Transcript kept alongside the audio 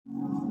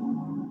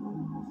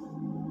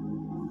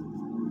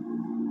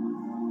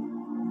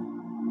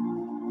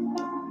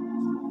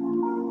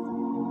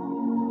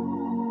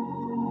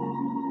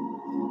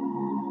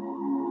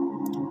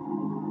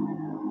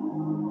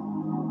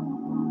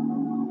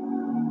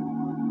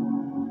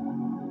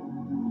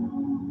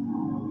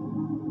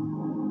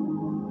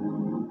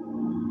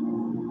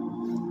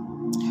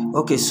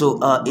Okay, so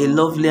a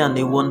lovely and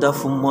a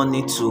wonderful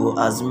morning to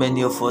as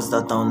many of us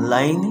that are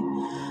online,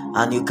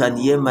 and you can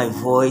hear my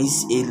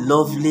voice. A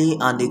lovely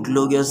and a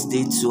glorious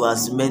day to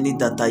as many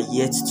that are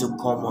yet to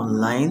come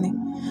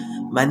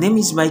online. My name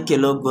is Michael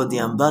Ogbo, the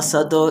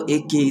ambassador,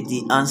 aka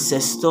the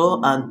ancestor,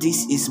 and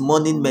this is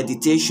morning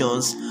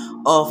meditations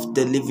of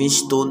the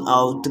Livingstone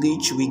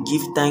Outreach. We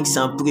give thanks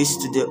and praise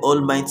to the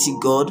Almighty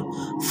God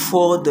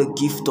for the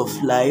gift of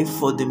life,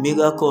 for the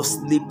miracle of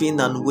sleeping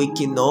and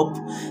waking up.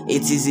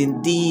 It is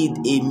indeed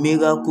a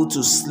miracle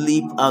to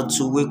sleep and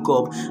to wake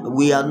up.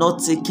 We are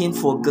not taking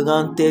for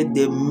granted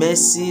the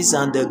mercies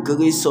and the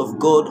grace of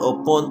God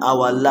upon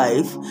our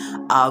life.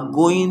 Our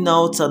going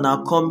out and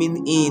our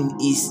coming in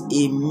is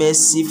a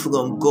mercy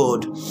from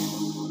God.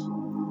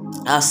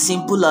 As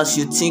simple as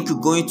you think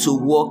going to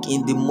work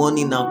in the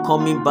morning and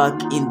coming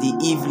back in the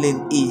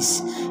evening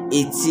is,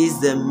 it is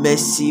the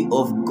mercy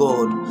of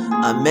God.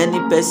 And many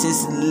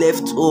persons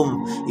left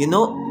home.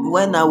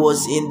 When I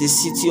was in the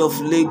city of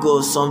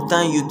Lagos,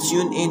 sometimes you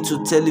tune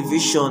into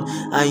television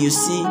and you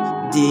see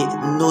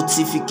the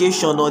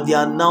notification or the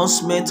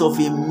announcement of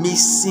a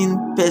missing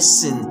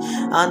person,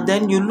 and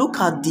then you look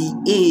at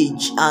the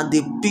age and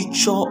the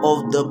picture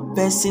of the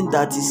person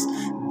that is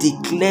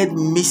declared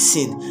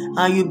missing,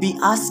 and you'll be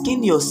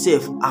asking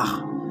yourself,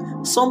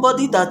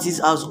 somebody that is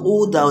as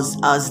old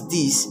as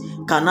this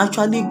can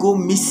actually go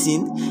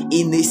missing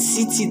in a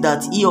city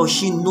that he or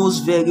she knows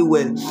very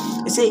well.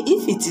 You say,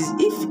 if it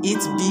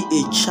be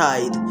a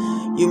child,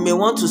 you may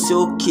want to say,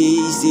 okay,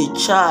 it's a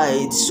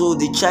child, so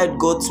the child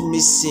got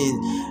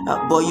missing.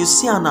 But you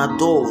see an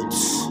adult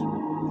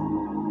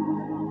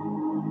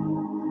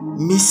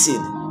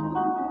missing.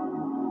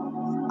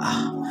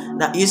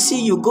 Now, you see,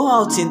 you go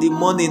out in the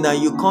morning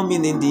and you come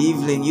in the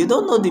evening. You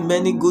don't know the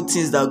many good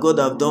things that God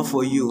have done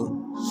for you.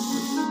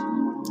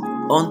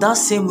 On that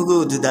same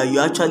road that you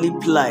actually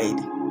plied,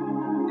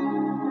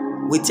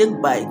 we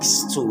take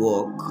bikes to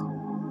work.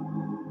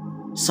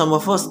 Some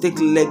of us take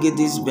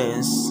Legacy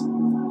Benz.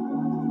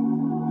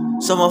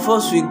 Some of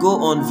us, we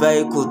go on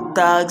vehicle,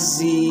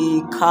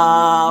 taxi,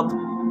 cab,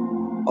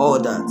 all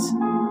that.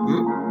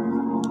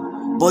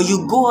 But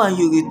you go and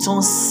you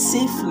return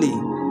safely,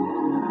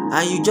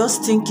 and you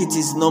just think it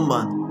is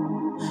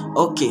normal.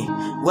 Okay,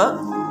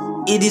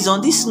 well, it is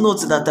on this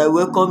note that I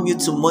welcome you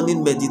to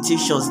morning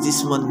meditations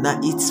this morning. Now,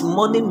 it's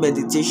morning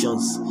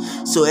meditations.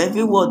 So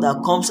every word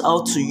that comes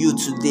out to you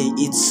today,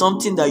 it's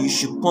something that you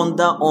should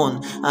ponder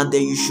on and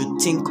that you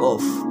should think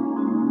of.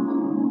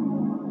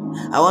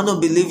 I want to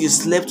believe you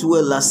slept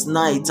well last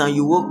night and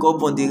you woke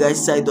up on the right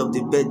side of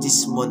the bed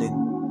this morning.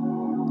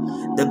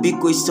 The big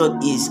question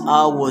is,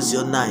 how was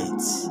your night?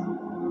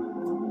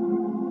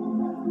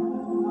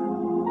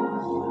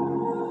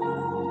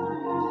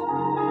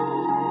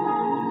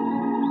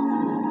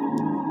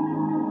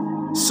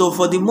 So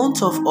for the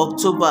month of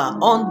October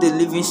on the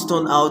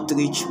Livingstone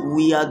Outreach,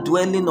 we are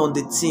dwelling on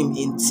the theme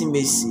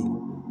intimacy.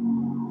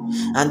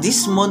 And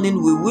this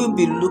morning we will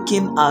be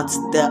looking at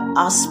the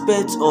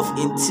aspect of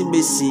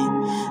intimacy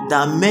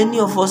that many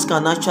of us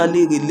can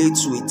actually relate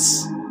with.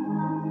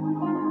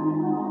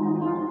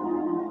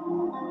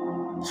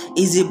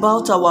 It's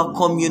about our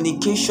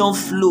communication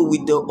flow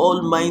with the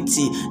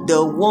Almighty,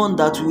 the one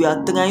that we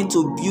are trying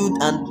to build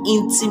an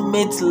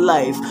intimate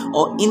life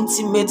or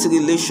intimate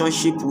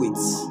relationship with.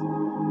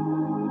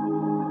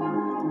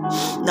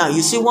 Now,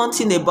 you see one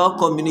thing about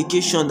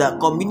communication,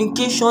 that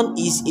communication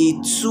is a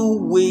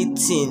two-way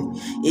thing.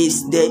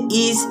 There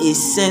is a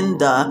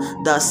sender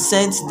that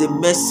sends the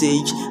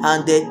message,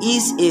 and there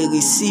is a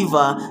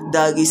receiver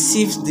that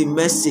receives the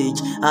message.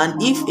 And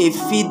if a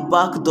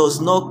feedback does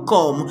not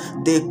come,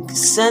 the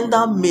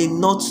sender may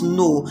not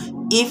know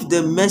if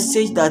the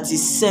message that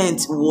is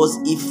sent was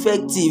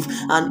effective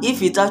and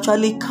if it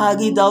actually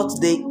carried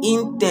out the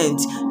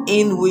intent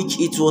in which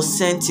it was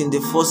sent in the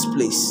first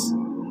place.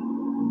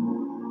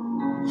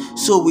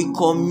 So we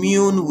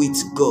commune with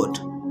God.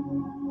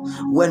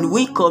 When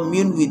we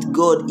commune with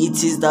God,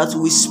 it is that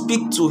we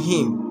speak to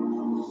Him,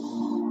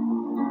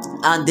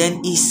 and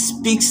then He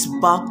speaks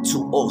back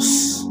to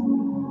us.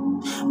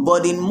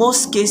 But in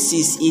most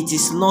cases, it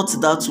is not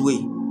that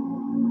way.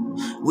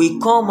 We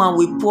come and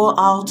we pour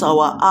out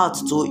our heart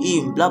to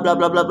Him, blah blah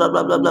blah blah blah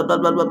blah blah blah blah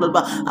blah blah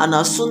blah, and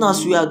as soon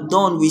as we are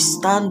done, we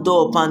stand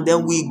up and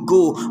then we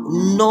go,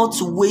 not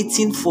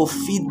waiting for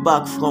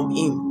feedback from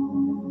Him.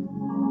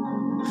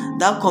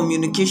 That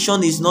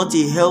communication is not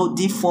a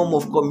healthy form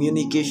of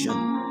communication.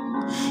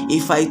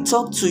 If I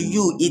talk to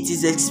you, it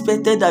is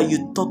expected that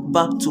you talk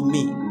back to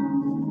me.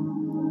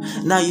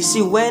 Now, you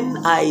see, when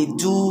I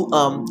do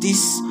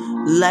this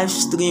live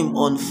stream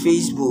on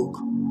Facebook,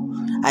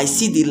 I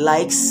see the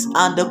likes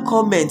and the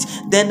comments,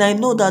 then I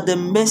know that the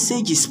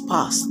message is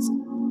passed.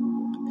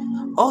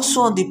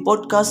 Also on the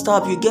podcast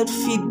app, you get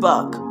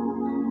feedback.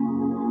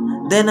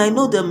 Then I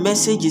know the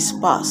message is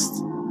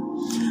passed.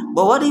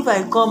 But what if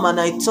I come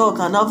and I talk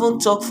and haven't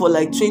talked for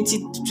like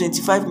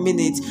 20-25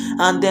 minutes,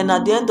 and then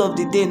at the end of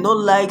the day, no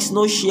likes,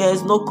 no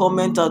shares, no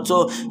comment at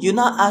all? You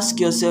now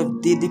ask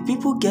yourself, did the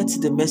people get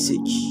the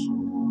message?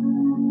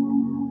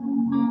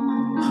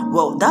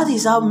 Well, that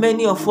is how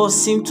many of us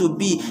seem to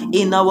be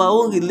in our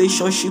own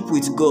relationship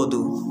with God.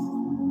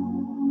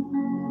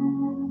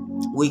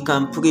 We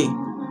can pray.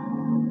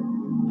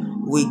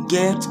 We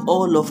get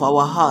all of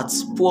our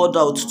hearts poured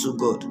out to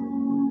God.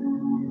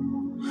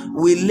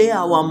 We lay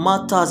our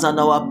matters and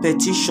our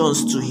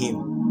petitions to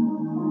Him.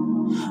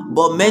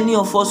 But many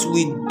of us,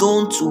 we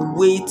don't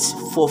wait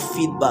for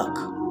feedback.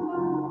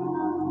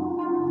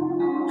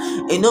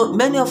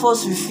 Many of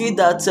us, we feel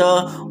that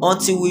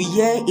until we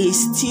hear a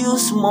still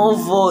small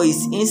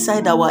voice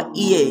inside our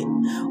ear,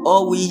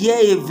 or we hear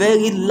a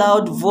very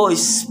loud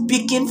voice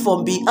speaking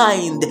from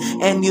behind,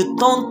 and you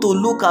turn to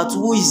look at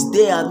who is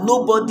there and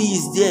nobody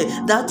is there,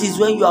 that is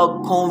when you are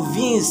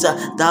convinced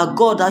that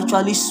God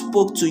actually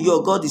spoke to you,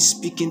 or God is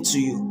speaking to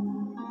you.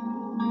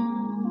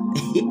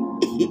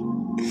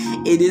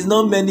 It is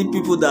not many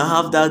people that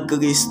have that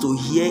grace to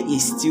hear a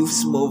still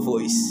small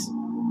voice.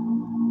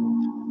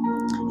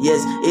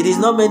 Yes, it is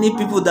not many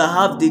people that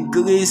have the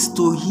grace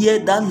to hear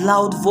that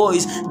loud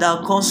voice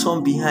that comes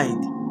from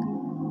behind.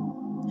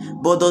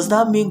 But does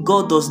that mean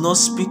God does not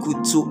speak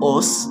to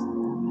us?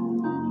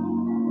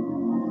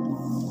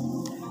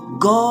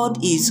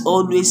 God is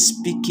always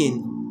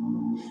speaking.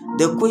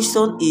 The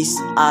question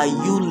is, are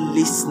you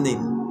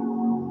listening?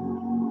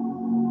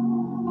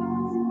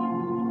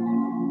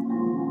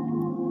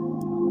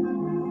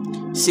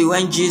 See,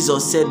 when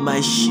Jesus said,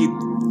 "My sheep,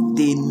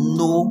 they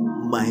know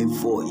my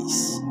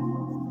voice,"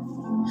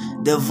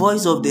 the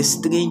voice of the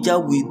stranger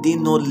will they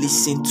not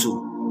listen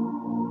to.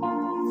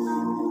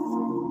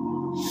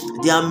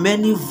 There are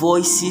many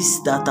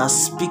voices that are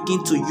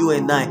speaking to you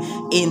and I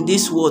in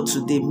this world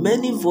today.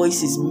 Many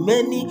voices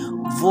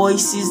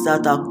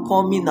that are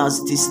coming as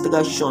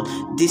distraction,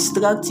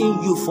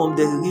 distracting you from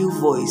the real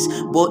voice.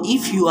 But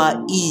if you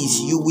are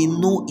His, you will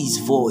know His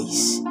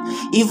voice,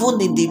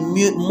 even in the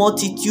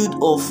multitude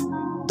of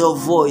the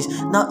voice.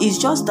 Now, it's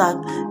just that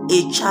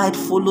a child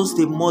follows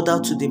the mother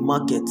to the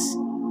market,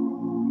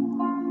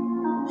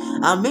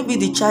 and maybe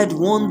the child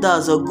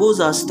wanders or goes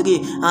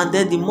astray, and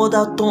then the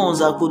mother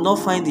turns and could not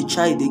find the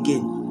child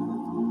again.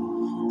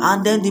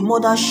 And then the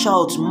mother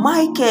shouts,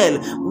 "Michael,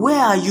 where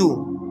are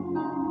you?"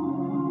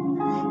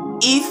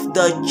 If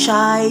the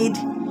child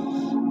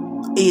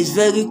is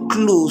very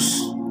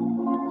close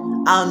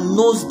and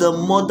knows the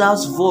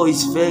mother's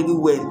voice very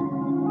well,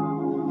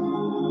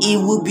 he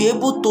will be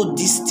able to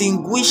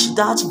distinguish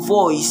that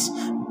voice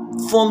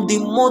from the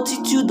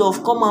multitude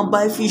of "Come and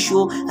buy fish,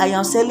 oh, I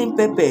am selling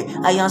pepper,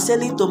 I am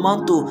selling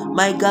tomato,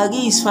 my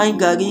garri is fine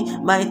garri,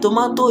 my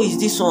tomato is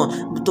this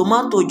one,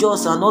 tomato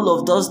juice," and all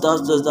of those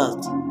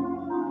that.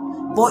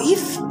 But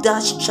if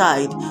that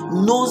child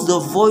knows the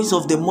voice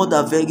of the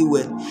mother very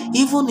well,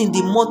 even in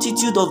the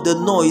multitude of the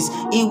noise,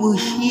 he will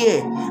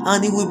hear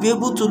and he will be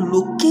able to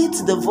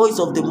locate the voice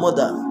of the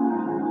mother.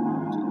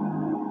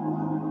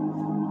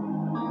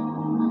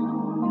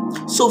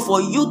 So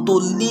for you to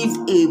live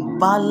a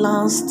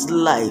balanced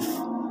life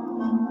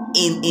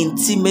in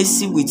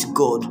intimacy with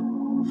God,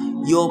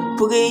 your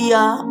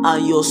prayer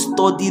and your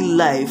study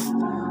life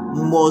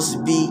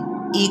must be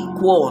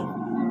equal.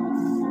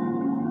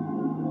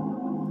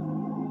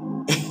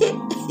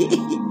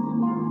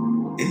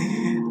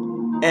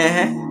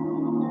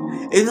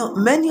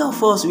 Many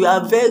of us, we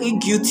are very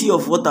guilty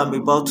of what I'm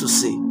about to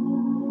say.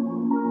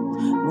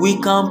 We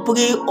can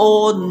pray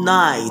all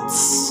night.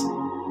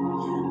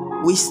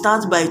 We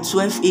start by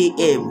 12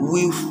 a.m.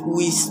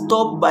 We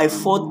stop by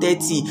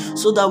 4:30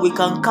 so that we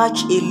can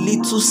catch a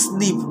little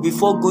sleep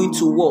before going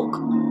to work.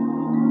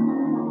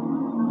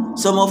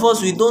 Some of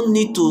us, we don't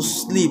need to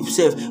sleep.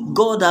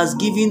 God has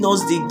given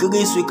us the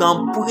grace. We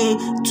can pray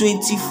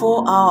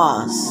 24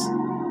 hours.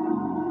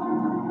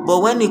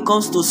 But when it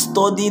comes to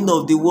studying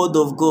of the Word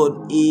of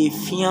God,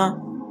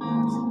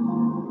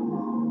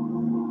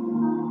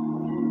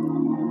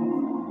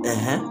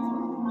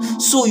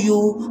 So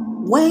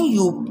when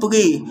you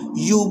pray,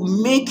 you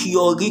make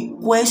your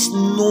request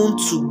known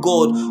to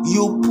God.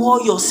 You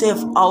pour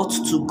yourself out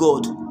to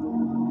God.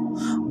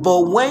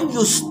 But when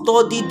you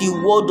study the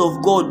Word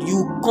of God,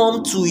 you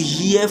come to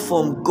hear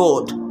from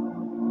God.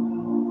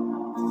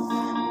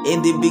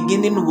 In the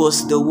beginning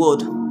was the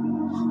Word.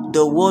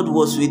 The Word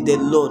was with the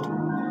Lord,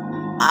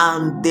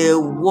 and the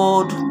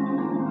Word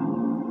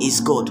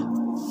is God.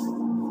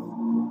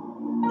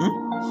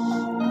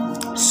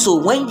 So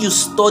when you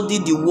study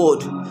the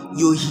Word,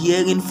 you're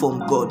hearing from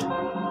God.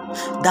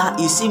 That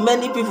you see,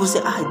 many people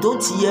say, "I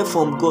don't hear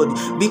from God,"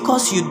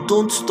 because you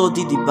don't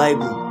study the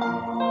Bible.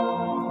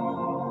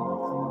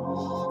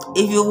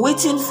 If you're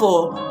waiting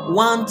for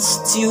one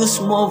still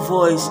small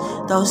voice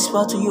that will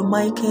whisper to you,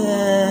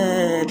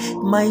 Michael,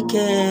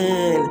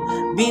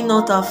 be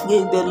not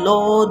afraid, the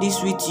Lord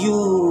is with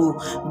you.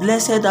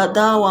 Blessed art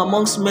thou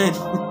amongst men.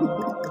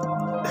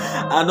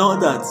 And all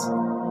that.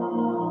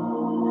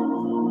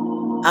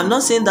 I'm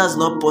not saying that's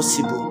not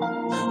possible.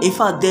 In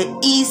fact, there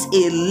is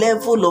a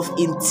level of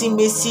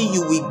intimacy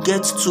you will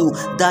get to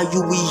that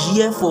you will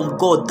hear from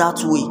God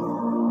that way.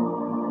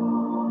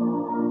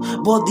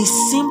 But the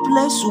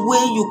simplest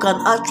way you can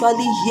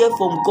actually hear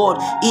from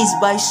God is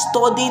by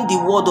studying the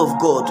Word of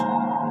God.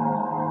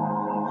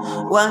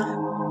 Well,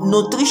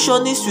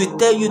 nutritionists will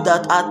tell you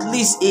that at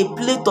least a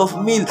plate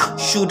of meal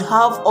should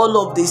have all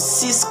of the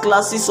 6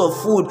 classes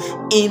of food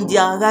in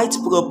their right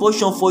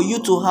proportion for you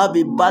to have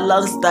a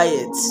balanced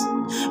diet.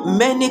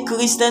 Many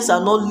Christians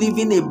are not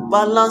living a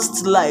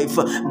balanced life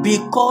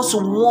because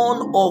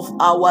one of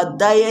our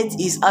diet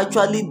is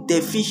actually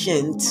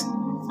deficient.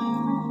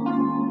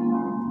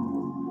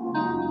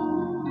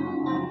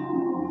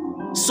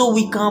 So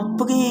we can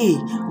pray.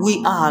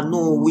 We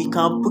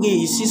can pray.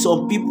 You see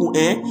some people,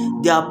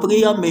 their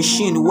prayer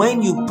machine,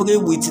 when you pray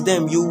with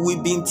them, you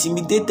will be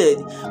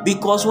intimidated,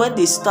 because when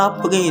they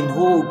start praying,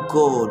 oh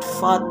God,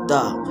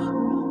 Father,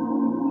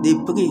 they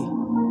pray.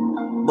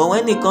 But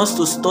when it comes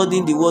to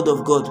studying the word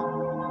of God,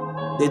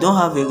 they don't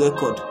have a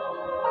record.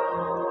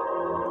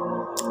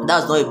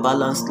 That's not a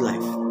balanced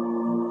life.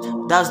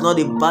 That's not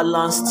a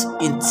balanced,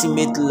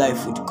 intimate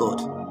life with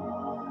God.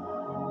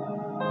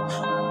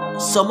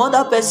 Some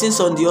other persons,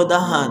 on the other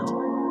hand,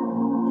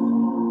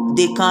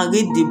 they can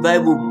read the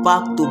Bible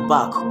back to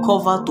back,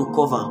 cover to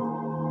cover,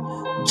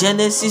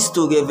 Genesis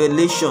to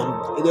Revelation,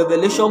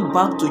 Revelation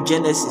back to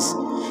Genesis,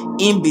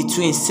 in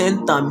between,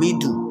 center,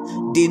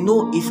 middle. They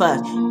know, if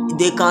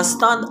they can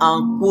stand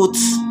and quote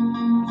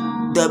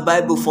the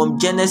Bible from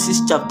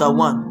Genesis chapter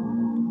 1.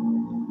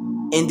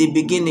 In the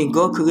beginning,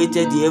 God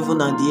created the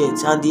heaven and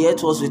the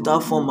earth was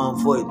without form and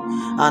void,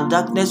 and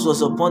darkness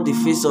was upon the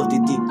face of the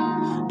deep.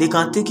 They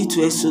can take it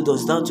to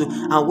Exodus down to,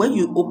 and when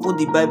you open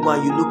the Bible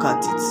and you look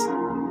at it,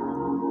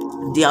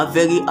 they are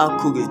very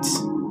accurate.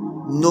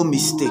 No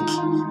mistake,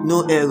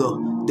 no error.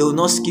 They will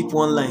not skip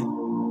one line.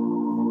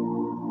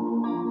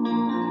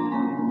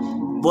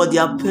 But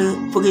their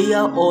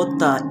prayer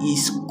altar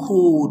is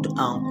cold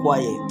and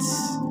quiet.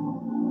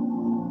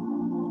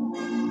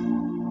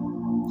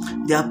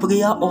 Their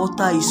prayer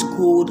altar is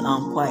cold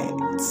and quiet.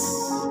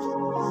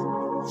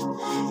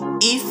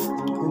 If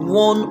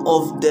one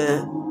of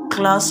the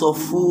class of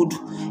food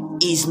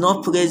is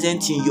not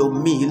present in your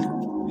meal,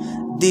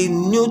 the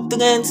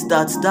nutrients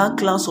that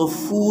class of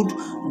food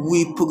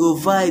will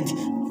provide,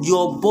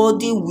 your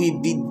body will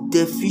be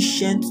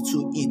deficient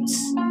to it,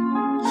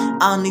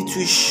 and it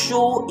will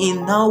show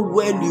in how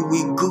well you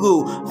will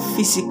grow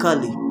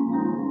physically.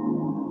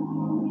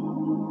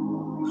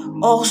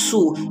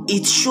 Also,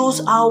 it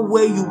shows how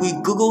well you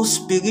will grow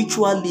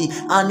spiritually,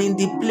 and in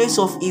the place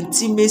of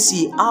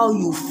intimacy, how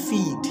you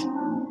feed.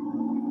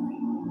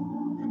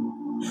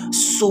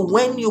 So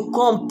when you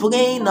come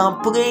praying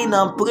and praying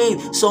and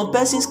praying, some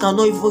persons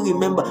cannot even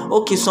remember.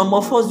 Okay, some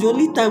of us, the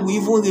only time we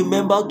even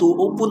remember to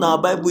open our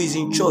Bible is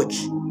in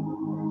church.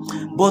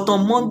 But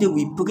on Monday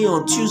we pray,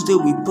 on Tuesday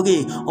we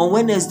pray, on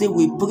Wednesday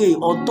we pray,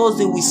 on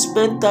Thursday we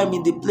spend time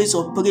in the place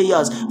of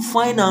prayers.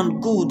 Fine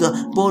and good,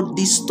 but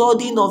the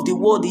studying of the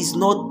word is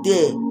not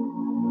there.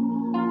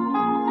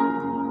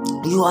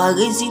 You are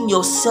raising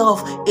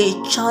yourself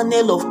a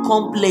channel of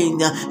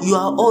complaint. You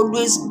are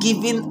always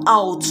giving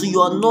out.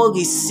 You are not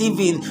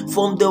receiving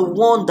from the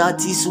one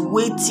that is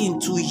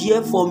waiting to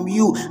hear from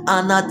you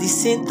and at the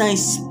same time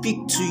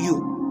speak to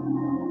you.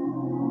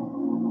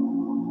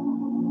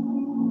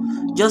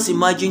 Just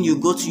imagine you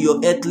go to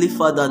your earthly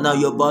father now,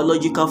 your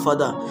biological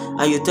father,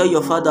 and you tell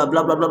your father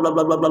blah blah blah blah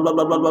blah blah blah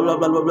blah blah blah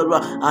blah blah blah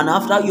blah, and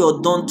after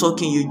you're done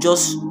talking, you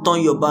just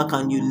turn your back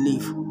and you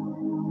leave.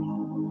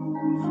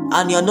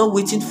 And you're not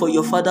waiting for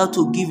your father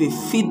to give a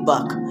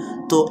feedback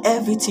to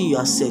everything you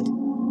have said.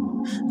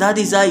 That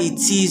is how it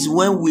is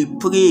when we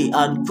pray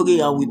and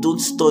we don't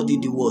study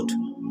the word.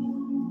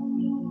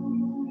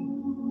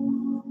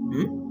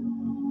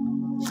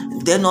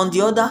 Then on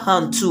the other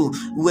hand too,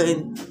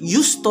 when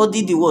you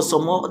study the word,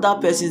 some other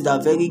persons that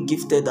are very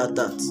gifted at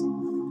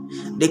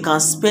that, they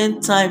can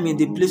spend time in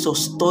the place of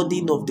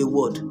studying of the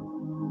word,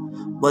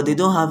 but they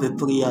don't have a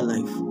prayer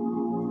life.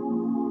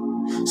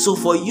 So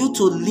for you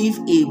to live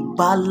a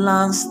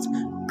balanced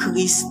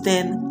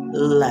Christian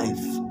life,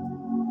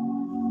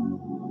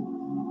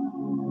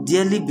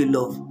 dearly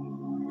beloved,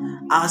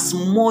 as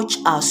much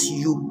as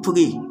you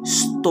pray,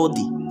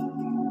 study.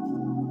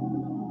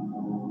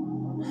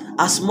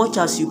 As much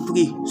as you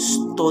pray,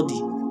 study.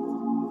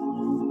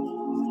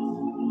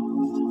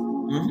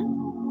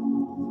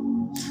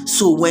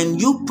 So when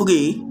you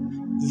pray,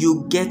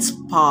 you get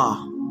power.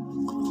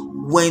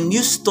 When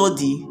you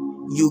study,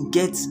 you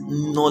get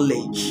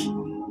knowledge.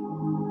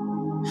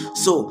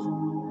 So,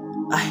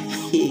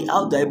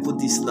 how do I put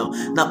this now?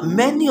 Now,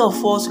 many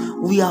of us,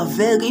 we are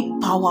very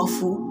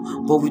powerful,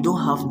 but we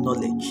don't have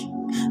knowledge.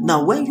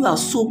 Now, when you are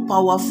so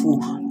powerful,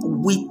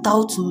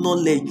 without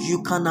knowledge,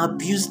 you can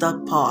abuse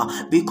that power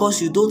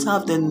because you don't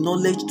have the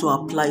knowledge to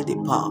apply the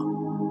power.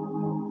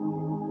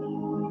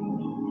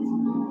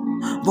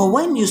 But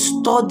when you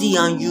study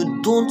and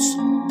you don't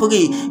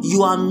pray,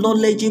 you are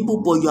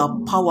knowledgeable, but you are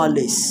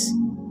powerless.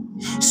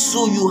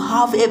 So you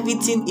have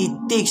everything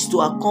it takes to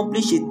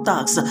accomplish a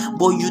task,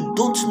 but you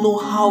don't know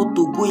how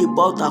to go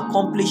about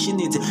accomplishing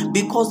it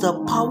because the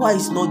power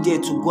is not there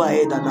to go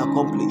ahead and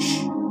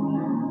accomplish.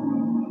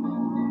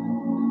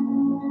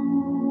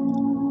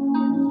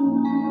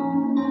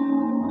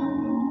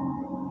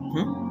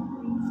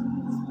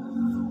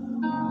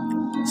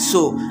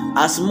 So,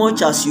 as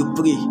much as you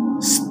pray,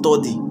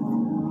 study.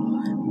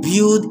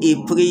 Build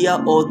a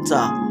prayer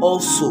altar,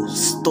 also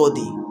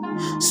study.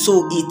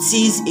 So it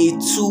is a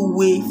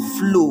two-way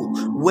flow.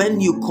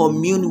 When you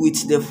commune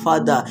with the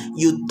Father,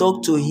 you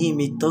talk to Him,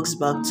 He talks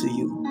back to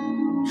you.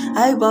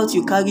 How about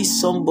you carry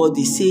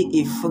somebody, say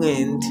a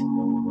friend,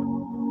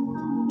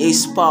 a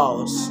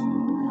spouse,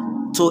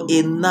 to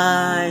a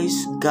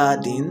nice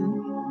garden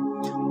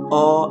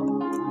or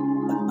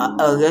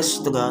a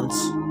restaurant?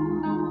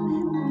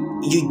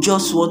 You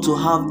just want to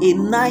have a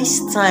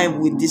nice time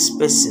with this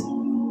person.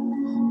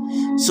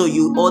 So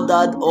you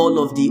ordered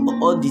all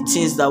the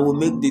things that will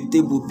make the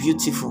table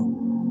beautiful.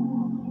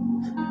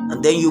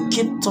 And then you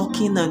keep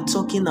talking and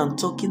talking and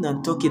talking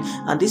and talking,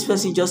 and this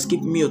person just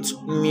keep mute.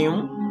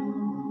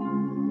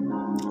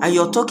 And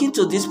you're talking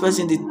to this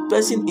person, the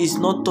person is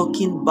not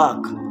talking back,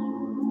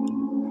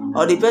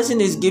 or the person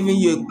is giving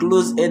you a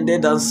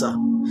close-ended answer.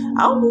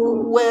 How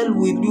well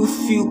will you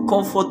feel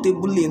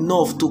comfortable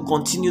enough to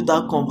continue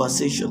that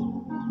conversation?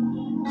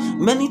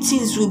 Many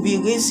things will be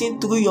racing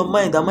through your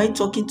mind. Am I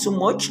talking too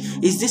much?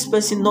 Is this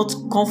person not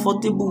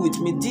comfortable with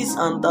me? This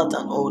and that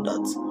and all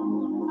that.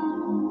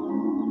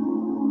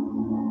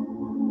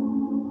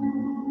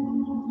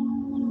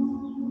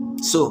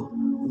 So,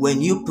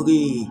 when you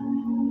pray,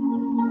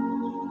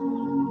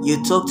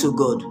 you talk to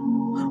God,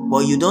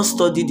 but you don't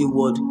study the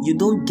word, you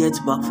don't get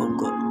back from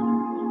God.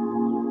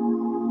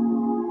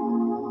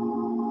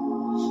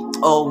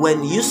 Or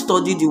when you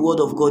study the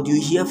word of God,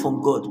 you hear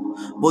from God,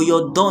 but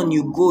you're done,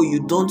 you go, you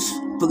don't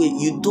pray,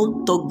 you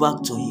don't talk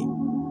back to Him.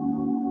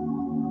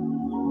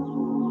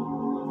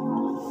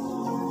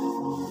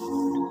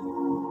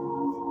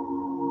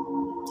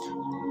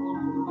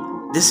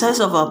 The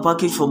size of our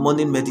package for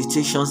morning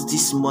meditations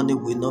this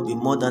morning will not be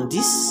more than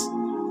this.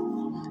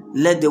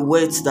 Let the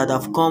words that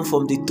have come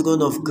from the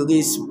throne of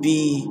grace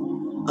be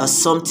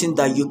something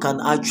that you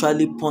can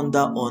actually ponder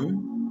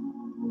on.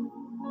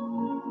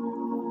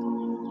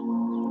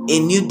 A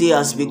new day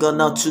has begun.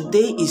 Now,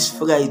 today is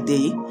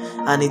Friday,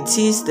 and it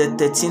is the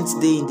 13th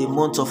day in the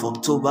month of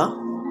October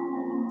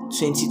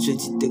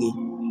 2023.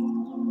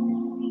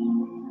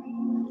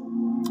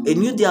 A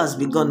new day has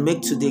begun.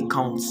 Make today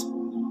count.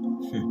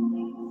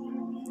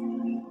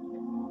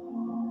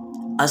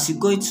 As you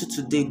go into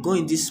today, go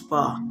in this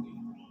power,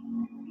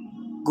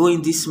 go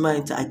in this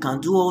mind. I can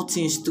do all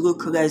things through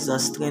Christ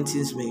that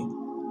strengthens me.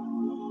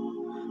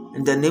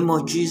 In the name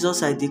of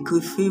Jesus, I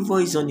decree favor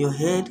is on your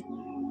head,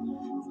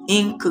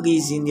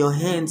 increase in your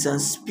hands,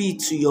 and speed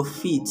to your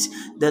feet.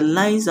 The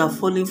lines are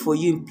falling for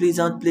you in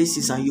pleasant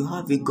places, and you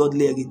have a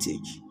godly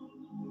heritage.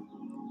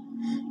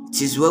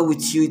 It is well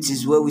with you. It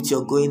is well with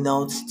your going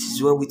out. It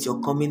is well with your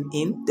coming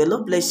in. The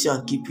Lord bless you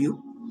and keep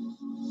you.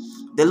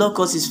 The Lord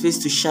cause His face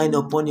to shine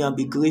upon you and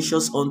be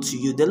gracious unto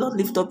you. The Lord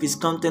lift up His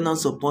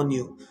countenance upon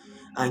you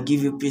and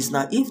give you peace.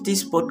 Now, if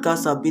this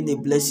podcast has been a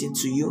blessing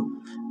to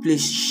you,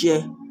 please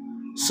share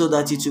so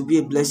that it will be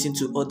a blessing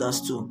to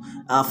others too.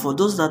 For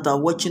those that are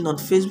watching on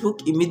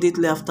Facebook,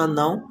 immediately after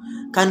now,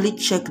 kindly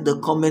check the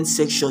comment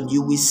section.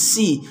 You will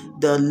see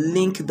the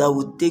link that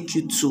will take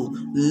you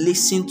to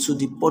listen to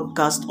the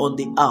podcast on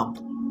the app.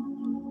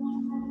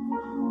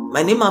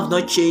 My name have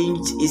not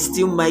changed. It's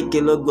still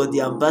Michael God,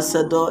 the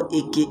ambassador,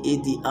 aka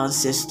the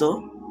ancestor.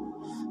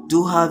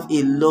 Do have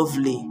a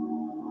lovely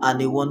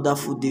and a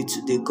wonderful day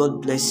today.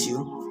 God bless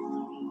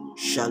you.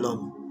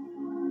 Shalom.